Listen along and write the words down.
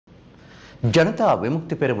ජනතා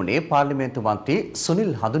විමුක්ති පෙරමුණේ පාර්ලිමේන්තු මන්ත්‍රී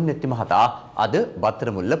සුනිල් හඳුන්නෙත්ති මහතා අද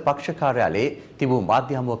බත්තරමුල්ල පක්ෂ කාර්යාලයේ තිබූ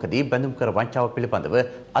මාධ්‍ය හමුවකදී බැඳුම් කර වංචාව පිළිබඳව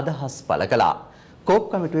අදහස් පළ කළා. කෝප්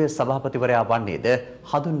කමිටුවේ සභාපතිවරයා වන්නේද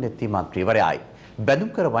හඳුන්නෙත්ති මන්ත්‍රීවරයායි. බැඳුම්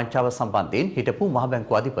කර වංචාව සම්බන්ධයෙන් හිටපු මහ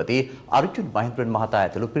බැංකුව අධිපති අර්ජුන් මහින්ද්‍රන් මහතා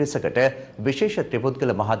ඇතුළු පිරිසකට විශේෂ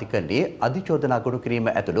ත්‍රිපුද්ගල මහාධිකරණයේ අධිචෝදනා ගොනු කිරීම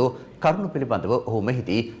ඇතුළු කරුණු පිළිබඳව ඔහු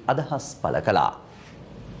මෙහිදී අදහස් පළ කළා.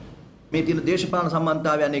 මේ තියෙන දේශපාලන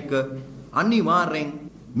සම්බන්ධතාවයන් එක්ක අනිවාර්යෙන්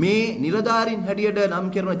මේ නිලධාරීන් හැටියට නම්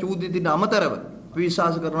කරන චූදිතින් අමතරව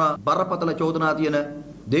විශ්වාස කරන බරපතල චෝදනා තියෙන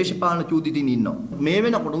දේශපාලන චූදිතින් ඉන්නවා. මේ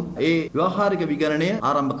වෙනකොට ඒ ව්‍යවහාරික විගණනය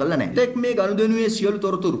ආරම්භ කළා නැහැ. එතෙක් මේ ගනුදෙනුවේ සියලු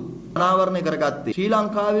තොරතුරු අනාවරණය කරගත්තේ ශ්‍රී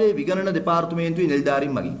ලංකාවේ විගණන දෙපාර්තමේන්තුවේ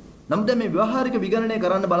නිලධාරීන් මගින්. නමුත් මේ ව්‍යවහාරික විගණනය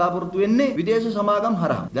කරන්න බලාපොරොත්තු වෙන්නේ විදේශ සමාගම්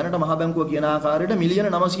හරහා. දැනට මහ බැංකුව කියන ආකාරයට මිලියන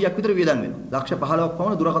 900ක් විතර වියදම් වෙනවා. ලක්ෂ 15ක්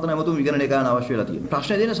පමණ දුරකථන ඇමතුම් විගණනය කරන්න අවශ්‍ය වෙලා තියෙනවා.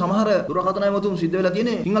 ප්‍රශ්නේ තියෙන සමහර දුරකථන ඇමතුම් සිද්ධ වෙලා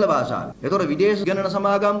තියෙන්නේ සිංහල භාෂාවෙන්. ඒතකොට විදේශ විගණන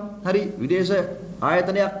සමාගම් හරි විදේශ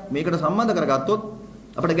ආයතනයක් මේකට සම්බන්ධ කරගත්තොත්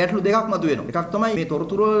අපිට ගැටලු දෙකක් මතුවෙනවා. එකක් තමයි මේ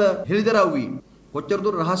තොරතුරු වල හෙළිදරව් වීම. කොච්චර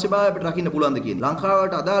දුර රහස්‍යභාවය අපිට රකින්න පුළුවන්ද කියන්නේ.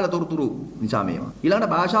 ලංකාවට අදාළ තොරතුරු නිසා මේවා.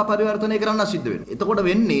 ඊළඟට භාෂා පරිවර්තනය කරන්න සිද්ධ වෙනවා. එතකොට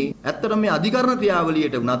වෙන්නේ ඇත්තටම මේ අධිකරණ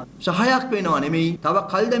ක්‍රියාවලියට උනත් සහායක් වෙනවා නෙමෙයි තව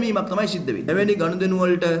කල් දැමීමක් තමයි සිද්ධ වෙන්නේ. එවැනි ගනුදෙනු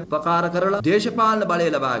වලට උපකාර කරලා දේශපාලන බලය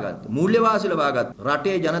ලබාගත්, මූල්‍ය වාසි ලබාගත්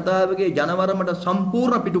රටේ ජනතාවගේ ජනවරමට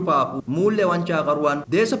සම්පූර්ණ පිටුපාපු මූල්‍ය වංචාකරුවන්,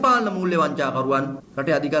 දේශපාලන මූල්‍ය වංචාකරුවන්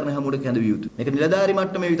රටේ අධිකරණ හැමුවට කැඳවිය යුතුයි. මේක නිලධාරි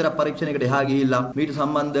මට්ටමේ විතරක් පරීක්ෂණයකට එහා ගිහිල්ලා මීට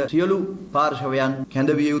සම්බන්ධ සියලු පාර්ශවයන්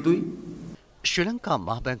කැඳවිය යුතුයි. ශ්‍රී ලංකා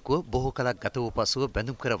මහ බැංකුව බොහෝ කලක් ගත වූ පසුව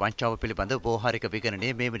බැඳුම් කර වංචාව පිළිබඳ ව්‍යවහාරික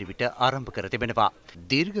විගණනය මේ වන විට ආරම්භ කර තිබෙනවා.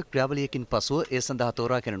 දීර්ඝ ක්‍රියාවලියකින් පසුව ඒ සඳහා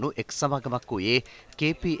තෝරාගෙනු එක් සමාගමක් වූයේ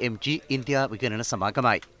KPMG ඉන්දියා විගණන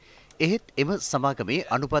සමාගමයි. එහෙත් එම සමාගමේ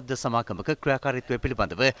අනුබද්ධ සමාගමක ක්‍රියාකාරීත්වය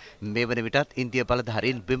පිළිබඳව මේ වන විටත් ඉන්දියා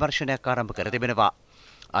බලධාරීන් විමර්ශනයක් ආරම්භ කර තිබෙනවා.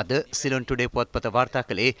 අද සිලොන් ටුඩේ පුවත්පත වාර්තා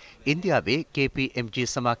කළේ ඉන්දියාවේ KPMG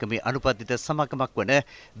සමාගමේ අනුබද්ධිත සමාගමක් වන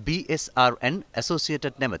BSRN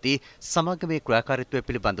ඇසෝසියේටඩ් නැමැති සමාගමේ ක්‍රියාකාරීත්වය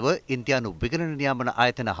පිළිබඳව ඉන්දියානු විගණන නියාමන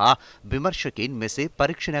ආයතන හා විමර්ශකයින් මෙසේ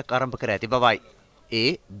පරීක්ෂණයක් ආරම්භ කර ඇති බවයි. ඒ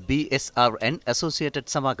BSRN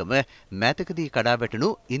ඇසෝසියේටඩ් සමාගම මෑතකදී කඩා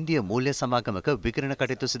වැටුණු ඉන්දිය මූල්‍ය සමාගමක විගණන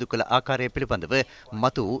කටයුතු සිදු කළ ආකාරය පිළිබඳව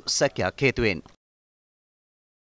මතු වූ සැකයක් හේතුවෙන්